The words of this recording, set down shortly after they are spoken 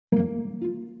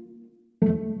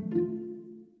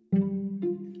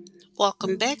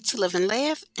Welcome back to Live and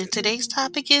Laugh, and today's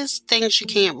topic is things you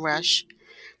can't rush.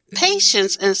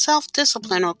 Patience and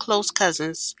self-discipline are close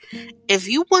cousins. If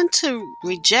you want to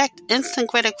reject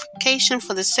instant gratification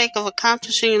for the sake of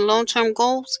accomplishing your long-term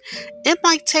goals, it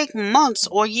might take months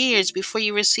or years before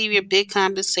you receive your big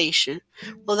compensation.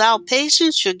 Without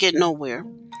patience, you'll get nowhere.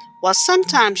 While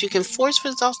sometimes you can force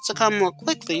results to come more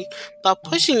quickly by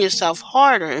pushing yourself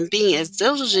harder and being as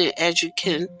diligent as you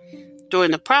can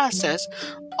during the process,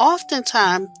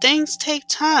 oftentimes things take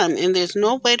time and there's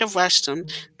no way to rush them,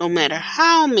 no matter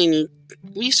how many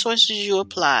resources you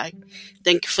apply.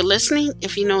 Thank you for listening.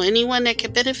 If you know anyone that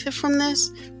could benefit from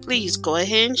this, please go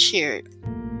ahead and share it.